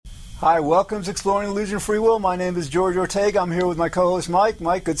Hi, welcome to Exploring the Illusion of Free Will. My name is George Ortega. I'm here with my co-host Mike.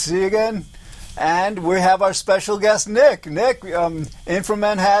 Mike, good to see you again. And we have our special guest, Nick. Nick, in from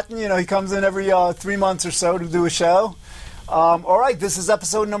Manhattan. You know, he comes in every 3 months or so to do a show. All right, this is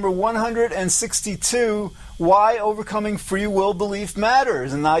episode number 162, Why Overcoming Free Will Belief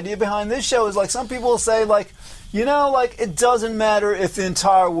Matters. And the idea behind this show is, like, some people will say, like, you know, like, it doesn't matter if the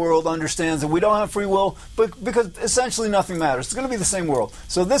entire world understands that we don't have free will, but because essentially nothing matters. It's going to be the same world.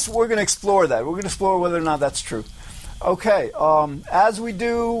 So we're going to explore that. We're going to explore whether or not that's true. Okay, as we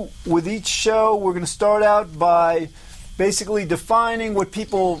do with each show, we're going to start out by basically defining what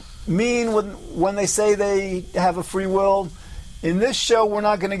people mean when they say they have a free will. In this show, we're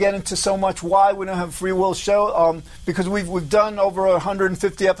not going to get into so much why we don't have a free will show, because we've done over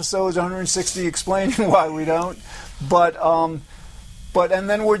 150 episodes, 160 explaining why we don't. But and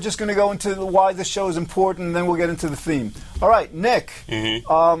then we're just going to go into why the show is important, and then we'll get into the theme. All right, Nick.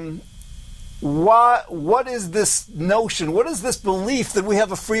 Mm-hmm. What is this notion? What is this belief that we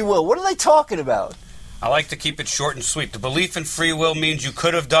have a free will? What are they talking about? I like to keep it short and sweet. The belief in free will means you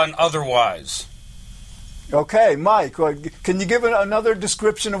could have done otherwise. Okay, Mike, can you give another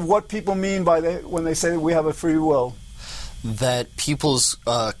description of what people mean by when they say that we have a free will? That people's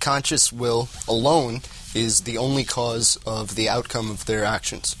conscious will alone is the only cause of the outcome of their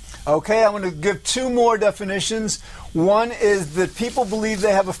actions. Okay, I'm going to give two more definitions. One is that people believe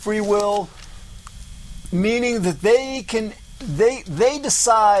they have a free will, meaning that they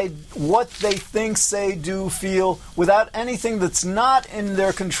decide what they think, say, do, feel, without anything that's not in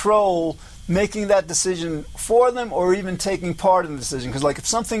their control making that decision for them or even taking part in the decision. Because, like, if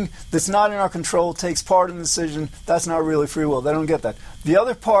something that's not in our control takes part in the decision, that's not really free will. They don't get that. The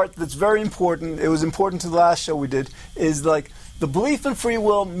other part that's very important, it was important to the last show we did, is, like, the belief in free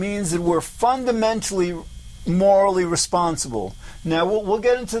will means that we're fundamentally morally responsible. Now, we'll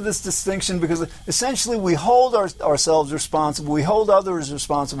get into this distinction because essentially we hold ourselves responsible, we hold others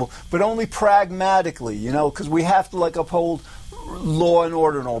responsible, but only pragmatically, you know, because we have to, like, uphold law and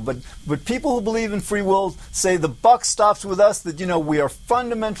order and all. But people who believe in free will say the buck stops with us, that, you know, we are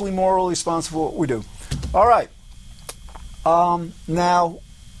fundamentally morally responsible for what we do. All right. Now,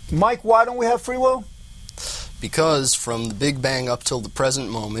 Mike, why don't we have free will? Because from the Big Bang up till the present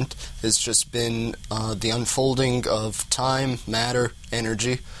moment, it's just been the unfolding of time, matter,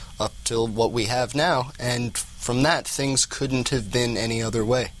 energy, up till what we have now. And from that, things couldn't have been any other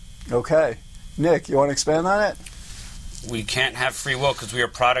way. Okay. Nick, you want to expand on it? We can't have free will because we are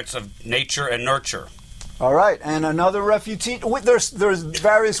products of nature and nurture. All right, and another refutee. There's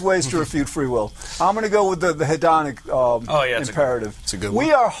various ways to refute free will. I'm going to go with the hedonic imperative. It's a good one.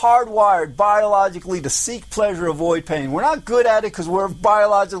 We are hardwired biologically to seek pleasure, avoid pain. We're not good at it because we're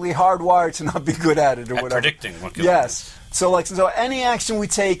biologically hardwired to not be good at it or at whatever. Predicting what goes Yes. So any action we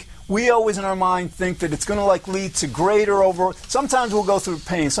take, we always in our mind think that it's going to, like, lead to greater over. Sometimes we'll go through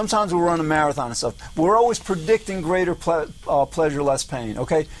pain. Sometimes we'll run a marathon and stuff. We're always predicting greater pleasure, less pain.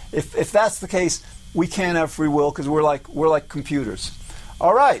 Okay, if that's the case, we can't have free will because we're like computers.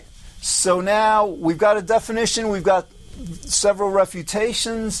 All right. So now we've got a definition. We've got several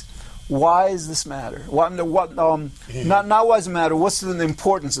refutations. Why does this matter? Not why does it matter? What's the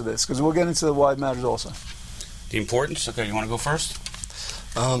importance of this? Because we'll get into why it matters also. The importance? Okay, you want to go first?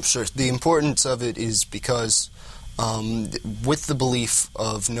 Sure. The importance of it is because with the belief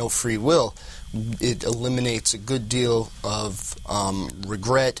of no free will, it eliminates a good deal of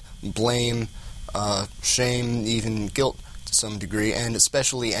regret, blame, shame, even guilt to some degree, and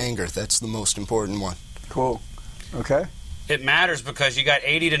especially anger. That's the most important one. Cool. Okay. It matters because you got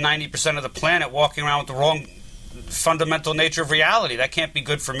 80 to 90% of the planet walking around with the wrong fundamental nature of reality. That can't be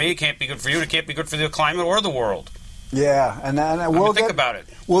good for me, can't be good for you, and it can't be good for the climate or the world. Yeah, and we'll think about it.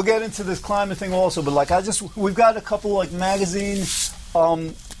 We'll get into this climate thing also, but we've got a couple, like, magazine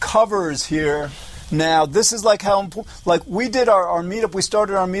covers here. Now, this is like how like we did our meetup. We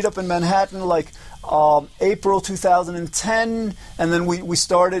started our meetup in Manhattan like April 2010, and then we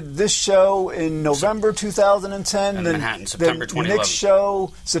started this show in November 2010. And then Manhattan, September 2011. The next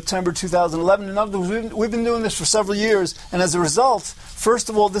show, September 2011. In other words, we've been doing this for several years, and as a result, first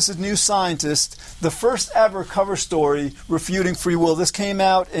of all, this is New Scientist, the first ever cover story refuting free will. This came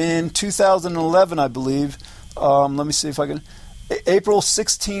out in 2011, I believe. Let me see if I can... April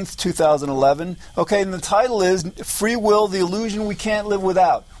 16th, 2011. Okay, and the title is Free Will, the Illusion We Can't Live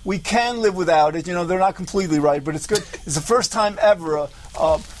Without. We can live without it. You know, they're not completely right, but it's good. It's the first time ever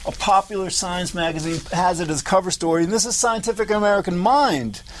a popular science magazine has it as cover story, and this is Scientific American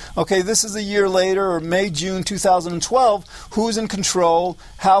Mind. Okay, this is a year later, or May, June 2012. Who's in control?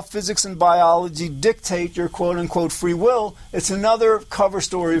 How physics and biology dictate your quote-unquote free will. It's another cover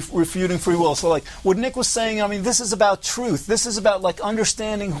story refuting free will. So, like, what Nick was saying, I mean, this is about truth. This is about, like,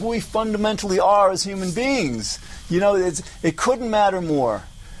 understanding who we fundamentally are as human beings. You know, it couldn't matter more.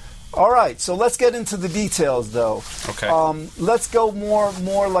 All right, so let's get into the details, though. Okay. Let's go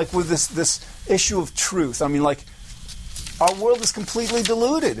more like with this issue of truth. I mean, like, our world is completely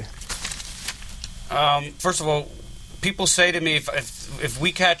deluded. First of all, people say to me, if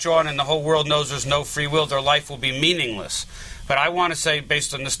we catch on and the whole world knows there's no free will, their life will be meaningless. But I want to say,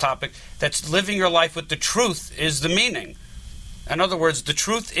 based on this topic, that living your life with the truth is the meaning. In other words, the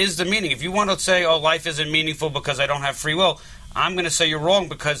truth is the meaning. If you want to say, oh, life isn't meaningful because I don't have free will, I'm going to say you're wrong,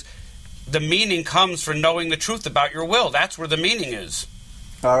 because the meaning comes from knowing the truth about your will. That's where the meaning is.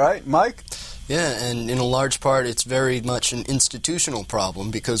 All right, Mike? Yeah, and in a large part, it's very much an institutional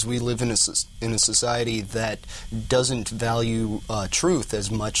problem, because we live in a society that doesn't value truth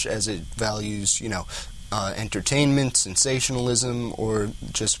as much as it values, entertainment, sensationalism, or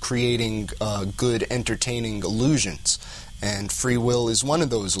just creating good, entertaining illusions. And free will is one of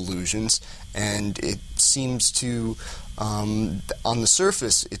those illusions, and it seems to, on the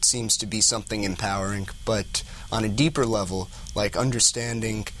surface, it seems to be something empowering, but on a deeper level, like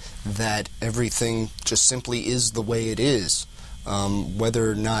understanding that everything just simply is the way it is,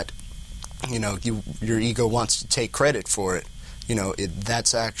 whether or not, your ego wants to take credit for it,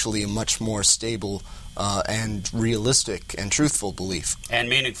 that's actually a much more stable and realistic and truthful belief. And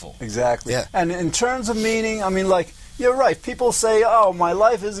meaningful. Exactly. Yeah. And in terms of meaning, I mean, like, you're right. People say, oh, my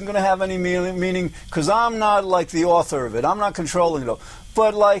life isn't going to have any meaning because I'm not, like, the author of it. I'm not controlling it.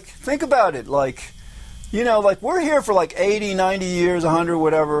 But, like, think about it. Like, we're here for, like, 80, 90 years, 100,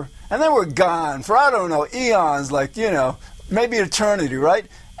 whatever, and then we're gone for, I don't know, eons, like, maybe eternity, right?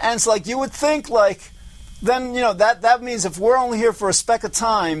 And it's like you would think, like, then, that means if we're only here for a speck of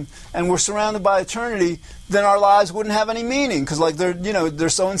time and we're surrounded by eternity, then our lives wouldn't have any meaning because, like, they're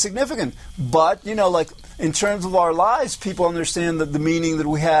so insignificant. But, like, in terms of our lives, people understand the meaning that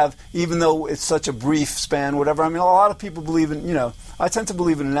we have, even though it's such a brief span, whatever. I mean, a lot of people believe in, I tend to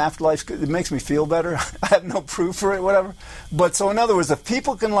believe in an afterlife. It makes me feel better. I have no proof for it, whatever. But so, in other words, if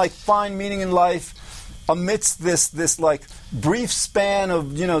people can, like, find meaning in life amidst this like, brief span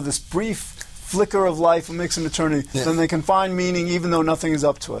of, this brief flicker of life amidst an eternity, then they can find meaning even though nothing is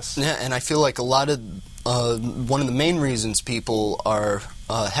up to us. Yeah, and I feel like a lot of one of the main reasons people are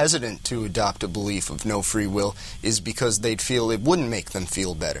hesitant to adopt a belief of no free will is because they'd feel it wouldn't make them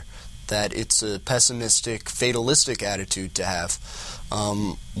feel better, that it's a pessimistic, fatalistic attitude to have,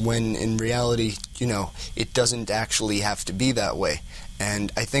 when in reality, it doesn't actually have to be that way.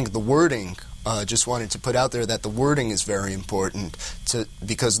 And I think the wording, just wanted to put out there that the wording is very important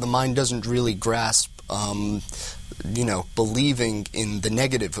because the mind doesn't really grasp believing in the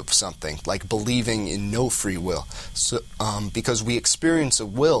negative of something, like believing in no free will. So, because we experience a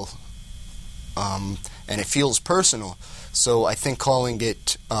will, and it feels personal, so I think calling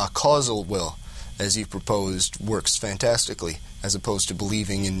it causal will, as you proposed, works fantastically, as opposed to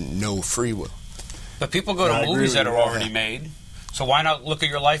believing in no free will. But people go to movies that are already made, so why not look at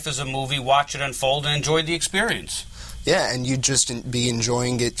your life as a movie, watch it unfold, and enjoy the experience? Yeah, and you'd just be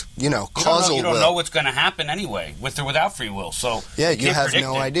enjoying it, causal will. You don't know what's going to happen anyway, with or without free will. So yeah, you have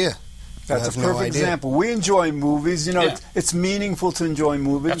no idea. That's a perfect example. We enjoy movies. It's meaningful to enjoy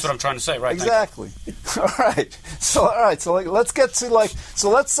movies. That's what I'm trying to say, right? Exactly. All right. So let's get to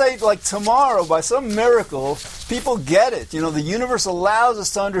let's say tomorrow, by some miracle, people get it. The universe allows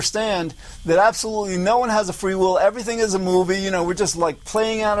us to understand that absolutely no one has a free will. Everything is a movie. We're just like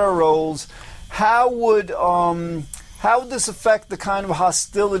playing out our roles. How would this affect the kind of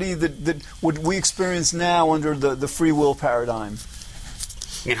hostility that we experience now under the free will paradigm?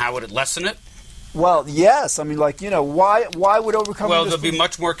 I mean, how would it lessen it? Well, yes. I mean, why would overcoming Well, this... there'll be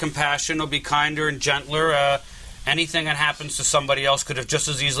much more compassion. It'll be kinder and gentler. Anything that happens to somebody else could have just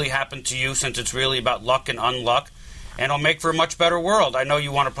as easily happened to you, since it's really about luck and unluck. And it'll make for a much better world. I know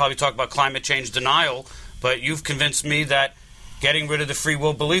you want to probably talk about climate change denial, but you've convinced me that getting rid of the free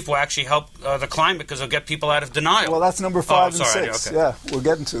will belief will actually help the climate, because it'll get people out of denial. Well, that's number 5 and 6. Okay. Yeah, we're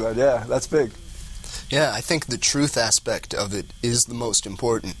getting to that. Yeah, that's big. Yeah, I think the truth aspect of it is the most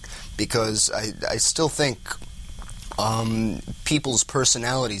important, because I still think people's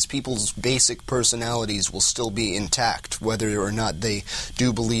personalities, people's basic personalities will still be intact, whether or not they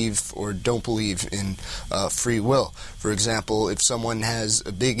do believe or don't believe in free will. For example, if someone has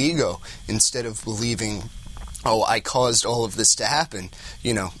a big ego, instead of believing oh, I caused all of this to happen,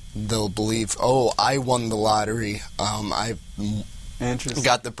 they'll believe, oh, I won the lottery, I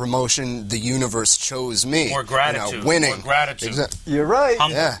got the promotion, the universe chose me. More gratitude. Winning. More gratitude. You're right.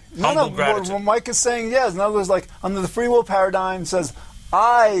 Humble gratitude. What Mike is saying, in other words, like, under the free will paradigm says,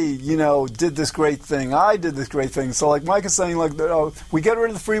 I, did this great thing. I did this great thing. So, like Mike is saying, like, we get rid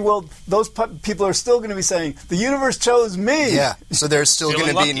of the free will. Those people are still going to be saying, the universe chose me. Yeah. So they're still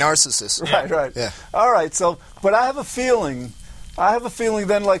going to be narcissists. Right. Yeah. All right. So, but I have a feeling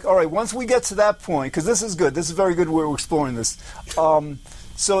then, like, all right, once we get to that point, because this is good. This is very good. We're exploring this.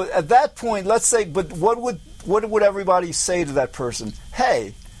 So at that point, let's say, but what would everybody say to that person?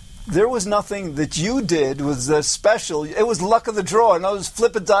 Hey, there was nothing that you did was special. It was luck of the draw. In other words,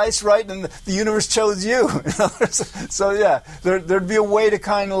 flip a dice, right, and the universe chose you. So yeah, there'd be a way to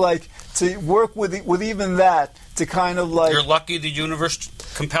kind of like to work with even that to kind of like. You're lucky the universe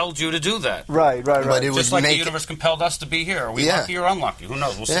compelled you to do that. Right. But it just would like the universe compelled us to be here. Are we lucky or unlucky? Who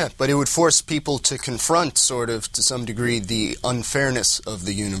knows? We'll see. But it would force people to confront, sort of, to some degree, the unfairness of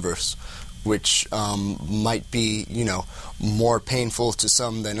the universe, which might be, more painful to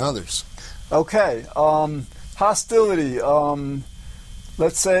some than others. Okay. Hostility.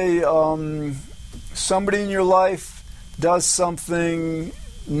 Let's say somebody in your life does something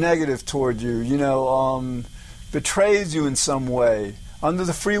negative toward you, betrays you in some way. Under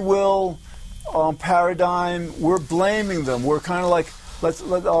the free will paradigm, we're blaming them. We're kind of like,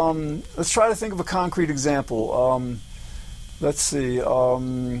 let's try to think of a concrete example. Let's see.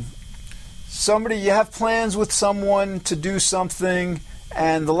 Somebody, you have plans with someone to do something,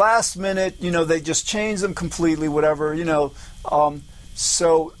 and the last minute, they just change them completely, whatever,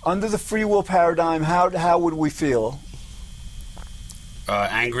 So under the free will paradigm, how would we feel?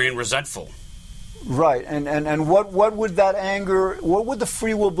 Angry and resentful. Right, and what would that anger, what would the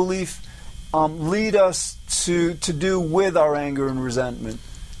free will belief lead us to do with our anger and resentment?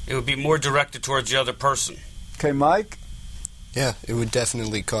 It would be more directed towards the other person. Okay, Mike? Yeah, it would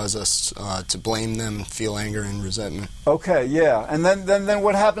definitely cause us to blame them, feel anger and resentment. Okay, yeah, and then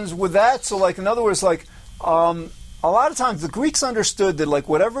what happens with that? So, like, in other words, like, a lot of times the Greeks understood that, like,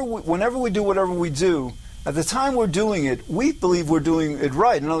 whenever we do whatever we do, at the time we're doing it, we believe we're doing it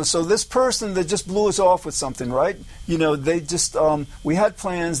right. So this person that just blew us off with something, right? They just we had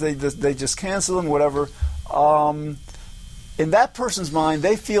plans, they just canceled them, whatever. In that person's mind,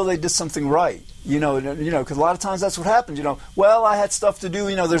 they feel they did something right. Because a lot of times that's what happens. Well, I had stuff to do.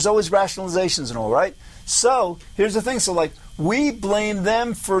 There's always rationalizations and all, right? So here's the thing. So, like, we blame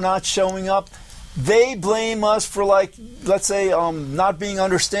them for not showing up. They blame us for, like, let's say, not being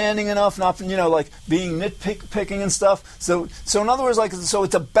understanding enough, not, like, being nitpicking and stuff. So in other words, like, so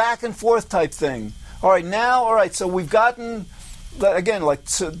it's a back and forth type thing. All right, so we've gotten, again, like,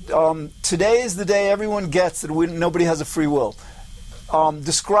 today is the day everyone gets that nobody has a free will.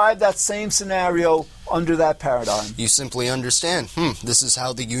 Describe that same scenario under that paradigm. You simply understand, this is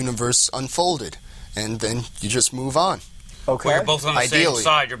how the universe unfolded, and then you just move on. Okay. Well, you're both on the Ideally. same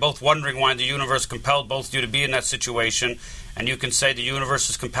side. You're both wondering why the universe compelled both of you to be in that situation, and you can say the universe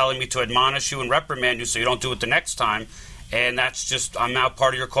is compelling me to admonish you and reprimand you so you don't do it the next time, and that's just, I'm now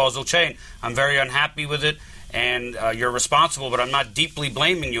part of your causal chain. I'm very unhappy with it, and you're responsible, but I'm not deeply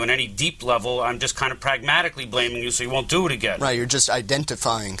blaming you on any deep level. I'm just kind of pragmatically blaming you so you won't do it again. Right, you're just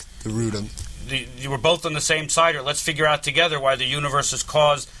identifying the root of it. You were both on the same side here. Let's figure out together why the universe has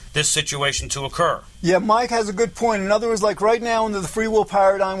caused this situation to occur. Yeah, Mike has a good point. In other words, like right now under the free will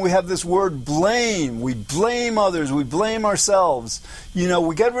paradigm, we have this word blame. We blame others. We blame ourselves. We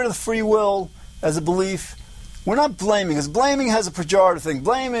get rid of the free will as a belief. We're not blaming, because blaming has a pejorative thing.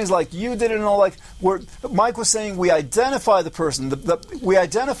 Blaming is like, you did it and all, like, Mike was saying, we identify the person. We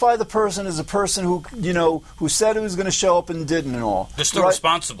identify the person as a person who, who said he was going to show up and didn't and all. They're still right?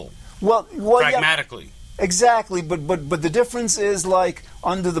 responsible. Well, pragmatically. Yeah. Exactly, but the difference is, like,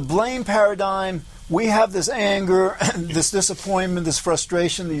 under the blame paradigm, we have this anger, this disappointment, this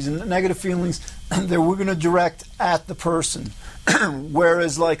frustration, these negative feelings that we're going to direct at the person.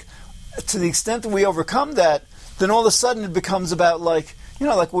 Whereas, like, to the extent that we overcome that, then all of a sudden it becomes about, like,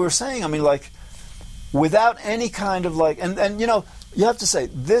 like we were saying, I mean, like, without any kind of, like, and you have to say,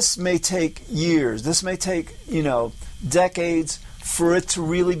 this may take years, this may take, decades for it to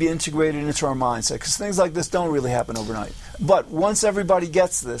really be integrated into our mindset, because things like this don't really happen overnight. But once everybody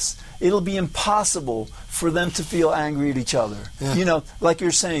gets this, it'll be impossible for them to feel angry at each other. Yeah. Like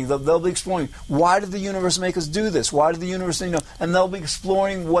you're saying, they'll be exploring, why did the universe make us do this? Why did the universe, and they'll be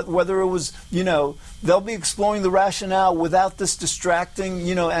exploring whether it was, they'll be exploring the rationale without this distracting,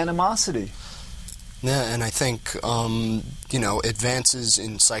 animosity. Yeah, and I think, advances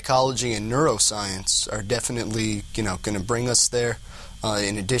in psychology and neuroscience are definitely, going to bring us there,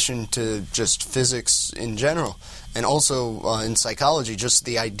 in addition to just physics in general. And also, in psychology, just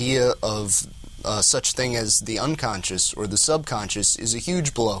the idea of such thing as the unconscious or the subconscious is a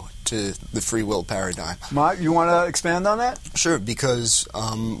huge blow to the free will paradigm. Mike, you want to expand on that? Sure, because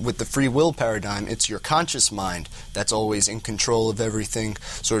with the free will paradigm, it's your conscious mind that's always in control of everything,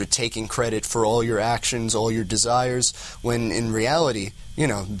 sort of taking credit for all your actions, all your desires, when in reality,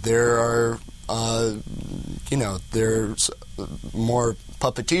 there are, there's more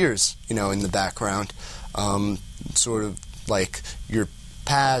puppeteers, in the background, sort of like your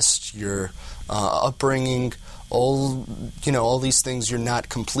past, your upbringing, all these things you're not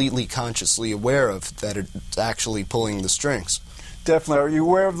completely consciously aware of that are actually pulling the strings. Definitely. Are you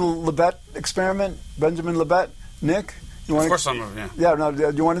aware of the Libet experiment, Benjamin Libet? Nick? Of course I'm aware, yeah. Yeah, no,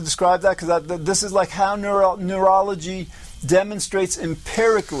 do you want to describe that? Because this is like how neurology demonstrates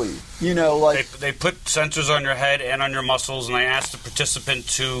empirically, They put sensors on your head and on your muscles, and they asked the participant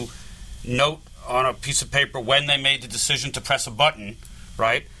to note on a piece of paper when they made the decision to press a button,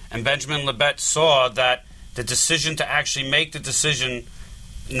 right? And Benjamin Libet saw that the decision to actually make the decision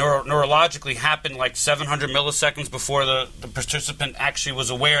neurologically happened like 700 milliseconds before the participant actually was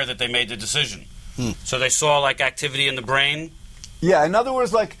aware that they made the decision. So they saw like activity in the brain. Yeah, in other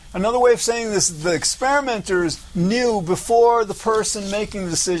words, like another way of saying this, the experimenters knew before the person making the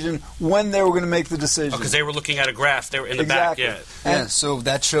decision when they were going to make the decision. Because they were looking at a graph. They were in the back, yeah. Yeah, so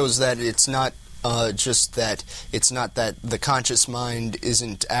that shows that it's not just that it's not that the conscious mind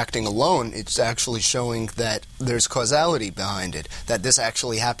isn't acting alone, it's actually showing that there's causality behind it, that this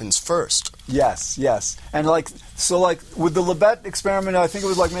actually happens first. Yes. And with the Libet experiment, I think it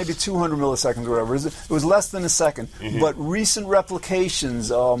was like maybe 200 milliseconds or whatever. It was less than a second. Mm-hmm. But recent replications,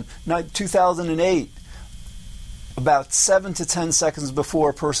 2008, about 7 to 10 seconds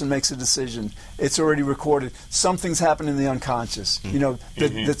before a person makes a decision, it's already recorded. Something's happened in the unconscious.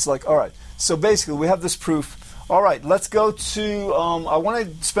 Mm-hmm. That's like, all right. So basically, we have this proof. All right, let's go to. I want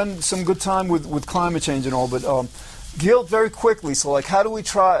to spend some good time with climate change and all, but guilt very quickly. So, like, how do we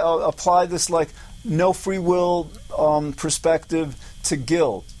try apply this no free will perspective to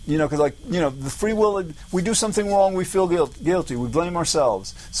guilt? Because the free will, we do something wrong, we feel guilty, we blame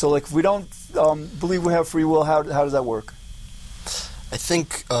ourselves. So, like, if we don't believe we have free will, how does that work? I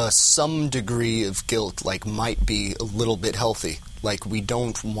think some degree of guilt might be a little bit healthy. Like, we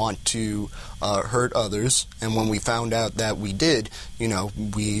don't want to hurt others, and when we found out that we did,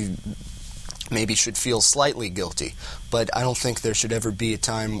 we maybe should feel slightly guilty. But I don't think there should ever be a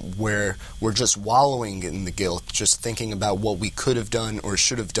time where we're just wallowing in the guilt, just thinking about what we could have done or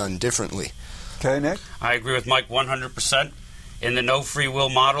should have done differently. Okay, Nick? I agree with Mike 100%. In the no free will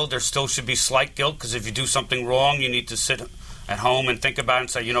model, there still should be slight guilt, because if you do something wrong, you need to sit at home and think about it and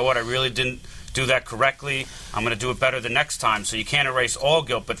say, you know what, I really didn't do that correctly. I'm going to do it better the next time. So you can't erase all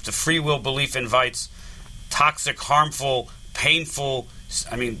guilt, but the free will belief invites toxic, harmful, painful,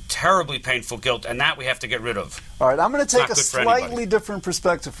 terribly painful guilt, and that we have to get rid of. All right, I'm going to take a slightly different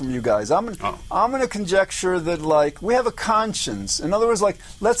perspective from you guys. I'm going to conjecture that, we have a conscience. In other words,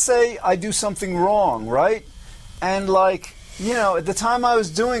 let's say I do something wrong, right? And, at the time I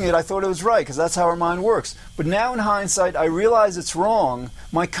was doing it, I thought it was right, because that's how our mind works. But now in hindsight, I realize it's wrong.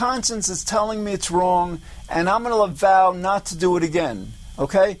 My conscience is telling me it's wrong, and I'm going to vow not to do it again.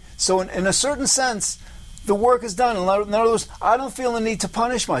 Okay? So in a certain sense, the work is done. In other words, I don't feel the need to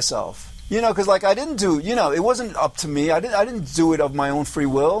punish myself. Because I didn't do, it wasn't up to me. I didn't do it of my own free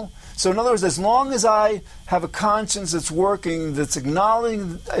will. So in other words, as long as I have a conscience that's working, that's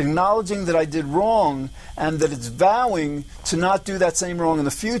acknowledging that I did wrong, and that it's vowing to not do that same wrong in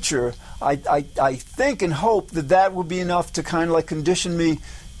the future, I think and hope that would be enough to kind of condition me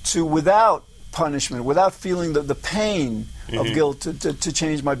to, without punishment, without feeling the pain of guilt, to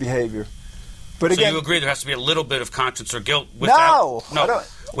change my behavior. But again, so you agree there has to be a little bit of conscience or guilt without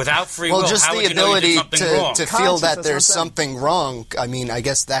free will? Well, just how the would you know you did ability something wrong? to feel that there's something wrong. I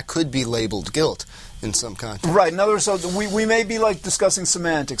guess that could be labeled guilt in some context. Right. In other words, so we may be discussing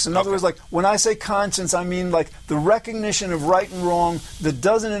semantics. In other words, when I say conscience, I mean the recognition of right and wrong that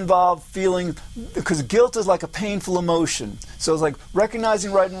doesn't involve feeling, because guilt is like a painful emotion. So it's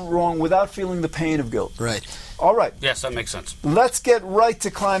recognizing right and wrong without feeling the pain of guilt. Right. All right. Yes, that makes sense. Let's get right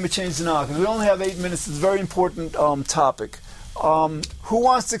to climate change denial, because we only have 8 minutes. It's a very important topic. Who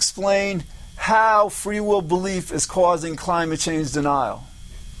wants to explain how free will belief is causing climate change denial?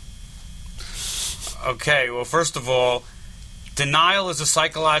 Okay, well, first of all, denial is a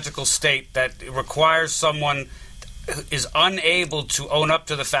psychological state that requires someone is unable to own up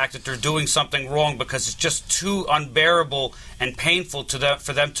to the fact that they're doing something wrong because it's just too unbearable and painful to them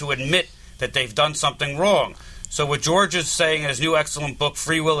for them to admit that they've done something wrong. So what George is saying in his new excellent book,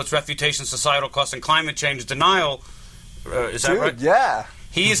 Free Will, Its Refutation, Societal Cost, and Climate Change Denial, is that right? Yeah.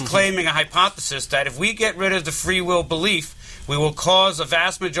 He is claiming a hypothesis that if we get rid of the free will belief, we will cause a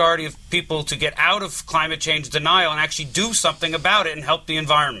vast majority of people to get out of climate change denial and actually do something about it and help the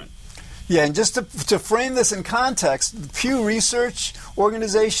environment. Yeah, and just to frame this in context, the Pew Research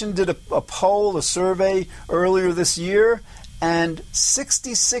Organization did a poll, a survey earlier this year, and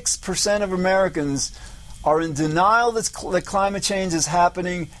 66% of Americans are in denial that climate change is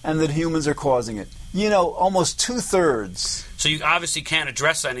happening and that humans are causing it. You know, almost 2/3. So you obviously can't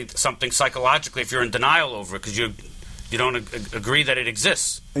address something psychologically if you're in denial over it because you don't agree that it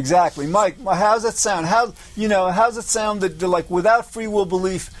exists. Exactly. Mike, how's that sound? How's it sound that like without free will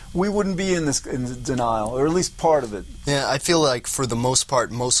belief, we wouldn't be in denial, or at least part of it? Yeah, I feel like for the most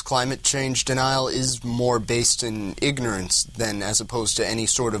part, most climate change denial is more based in ignorance than as opposed to any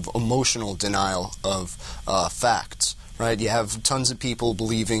sort of emotional denial of facts. Right? You have tons of people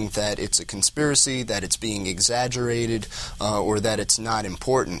believing that it's a conspiracy, that it's being exaggerated, or that it's not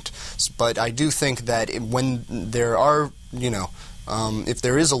important. But I do think that when there are, if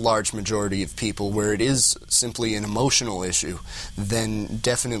there is a large majority of people where it is simply an emotional issue, then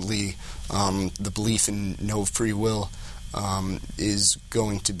definitely the belief in no free will is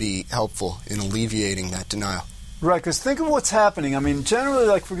going to be helpful in alleviating that denial. Right, because think of what's happening. I mean, generally,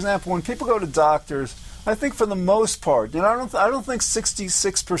 like, for example, when people go to doctors, I think for the most part, I don't think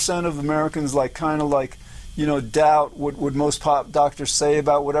 66% of Americans doubt what most doctors say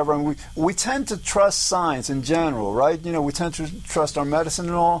about whatever. I mean, we tend to trust science in general, right? We tend to trust our medicine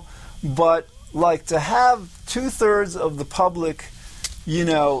and all, but like to have 2/3 of the public,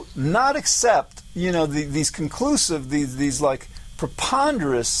 not accept, these conclusive, these like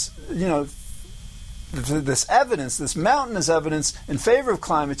preponderous, this evidence, this mountainous evidence in favor of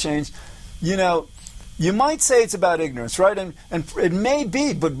climate change, you might say it's about ignorance, right? And it may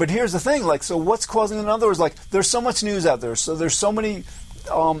be, but here's the thing, like, so what's causing it? In other words, like, there's so much news out there, so there's so many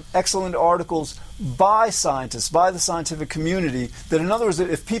excellent articles by scientists, by the scientific community, that in other words,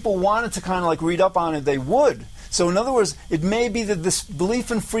 if people wanted to kind of like read up on it, they would. So in other words, it may be that this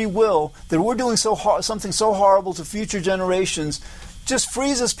belief in free will, that we're doing something so horrible to future generations, just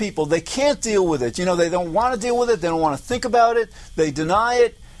freezes people. They can't deal with it. They don't want to deal with it. They don't want to think about it. They deny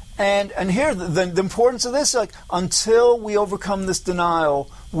it. And here, the importance of this, like, until we overcome this denial,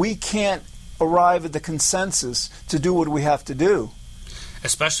 we can't arrive at the consensus to do what we have to do.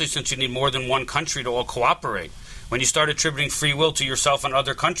 Especially since you need more than one country to all cooperate. When you start attributing free will to yourself and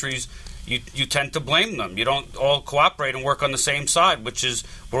other countries, you tend to blame them. You don't all cooperate and work on the same side, which is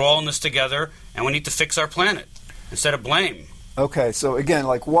we're all in this together and we need to fix our planet instead of blame. Okay, so again,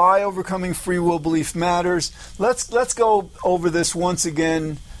 like, why overcoming free will belief matters. Let's go over this once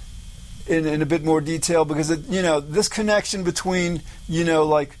again in a bit more detail, because this connection between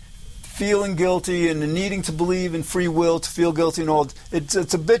like feeling guilty and needing to believe in free will to feel guilty and all,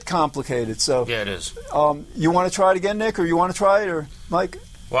 it's a bit complicated. So yeah, it is. You want to try it again, Nick, or you want to try it, or Mike?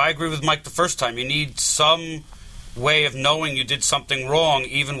 Well, I agree with Mike the first time. You need some way of knowing you did something wrong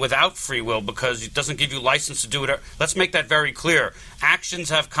even without free will, because it doesn't give you license to do it. Let's make that very clear. Actions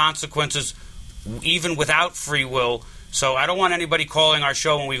have consequences even without free will. So I don't want anybody calling our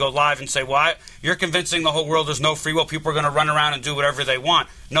show when we go live and say, well, you're convincing the whole world there's no free will. People are going to run around and do whatever they want.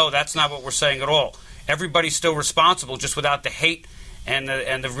 No, that's not what we're saying at all. Everybody's still responsible, just without the hate and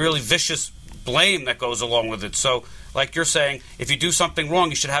the really vicious blame that goes along with it. So, like you're saying, if you do something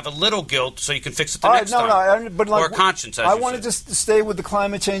wrong, you should have a little guilt so you can fix it the next time. But like, or conscience, as I you want to said. just stay with the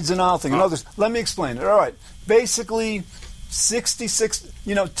climate change denial thing. Let me explain it. All right. Basically, 66,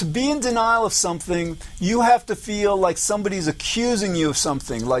 to be in denial of something, you have to feel like somebody's accusing you of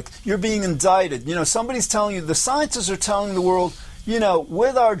something, like you're being indicted. Somebody's telling you, the scientists are telling the world,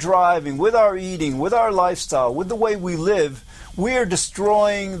 with our driving, with our eating, with our lifestyle, with the way we live, we are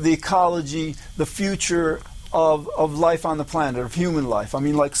destroying the ecology, the future of life on the planet, of human life. I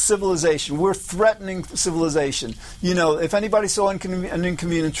mean, like civilization. We're threatening civilization. If anybody saw an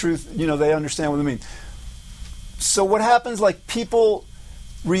Inconvenient Truth, they understand what I mean. So what happens, like, people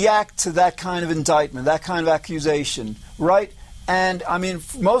react to that kind of indictment, that kind of accusation, right? And, I mean,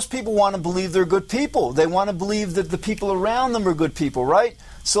 most people want to believe they're good people. They want to believe that the people around them are good people, right?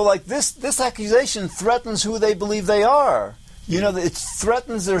 So, like, this accusation threatens who they believe they are. It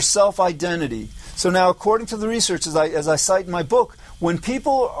threatens their self-identity. So now, according to the research, as I cite in my book, when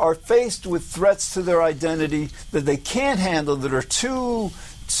people are faced with threats to their identity that they can't handle, that are too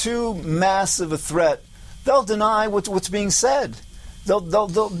massive a threat, they'll deny what's being said. They'll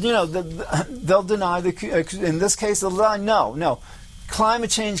deny in this case they'll deny no.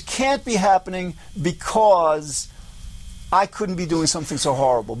 Climate change can't be happening because I couldn't be doing something so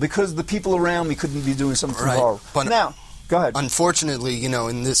horrible, because the people around me couldn't be doing something horrible. But now, go ahead. Unfortunately,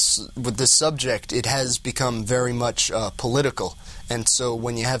 with this subject, it has become very much political, and so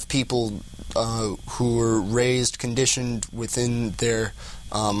when you have people who were raised, conditioned within their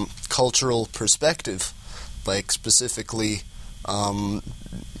cultural perspective, like specifically,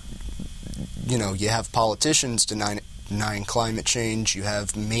 you have politicians denying climate change. You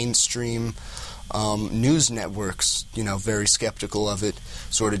have mainstream news networks, very skeptical of it,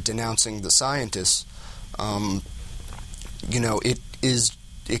 sort of denouncing the scientists.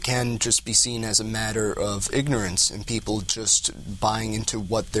 It can just be seen as a matter of ignorance and people just buying into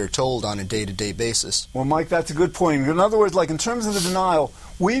what they're told on a day-to-day basis. Well, Mike, that's a good point. In other words, in terms of the denial,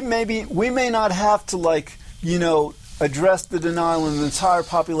 we may not have to address the denial in the entire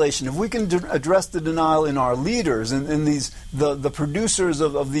population. If we can address the denial in our leaders and in the producers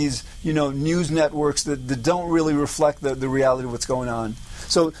of these news networks that don't really reflect the reality of what's going on.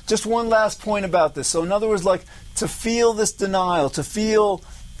 So just one last point about this. So in other words, to feel this denial, to feel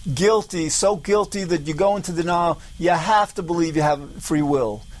guilty, so guilty that you go into denial, you have to believe you have free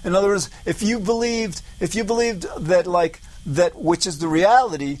will. In other words, if you believed that that, which is the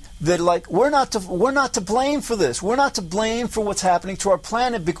reality, that we're not to blame for this. We're not to blame for what's happening to our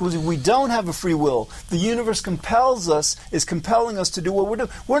planet, because we don't have a free will. The universe is compelling us to do what we're doing.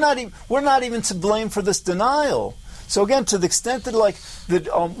 We're not even to blame for this denial. So again, to the extent that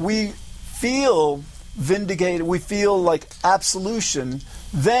we feel vindicated, we feel absolution,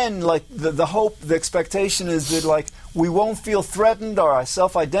 then the hope, the expectation is that we won't feel threatened, our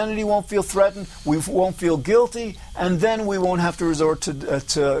self-identity won't feel threatened, we won't feel guilty, and then we won't have to resort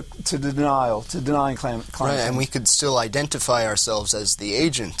to denial, to denying climate change. Right, and we could still identify ourselves as the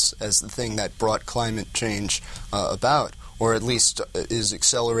agents, as the thing that brought climate change about, or at least is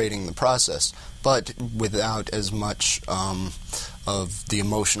accelerating the process, but without as much of the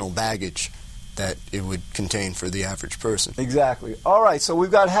emotional baggage that it would contain for the average person. Exactly. All right, so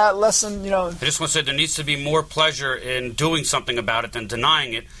we've got lesson, I just want to say there needs to be more pleasure in doing something about it than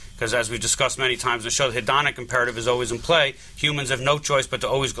denying it, because as we've discussed many times in the show, the hedonic imperative is always in play. Humans have no choice but to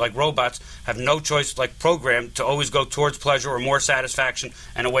always, like robots, have no choice, programmed, to always go towards pleasure or more satisfaction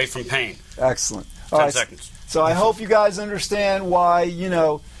and away from pain. Excellent. 10 seconds. So I hope you guys understand why,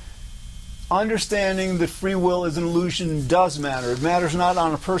 understanding that free will is an illusion does matter. It matters not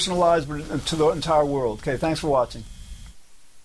on a personal lives, but to the entire world. Okay, thanks for watching.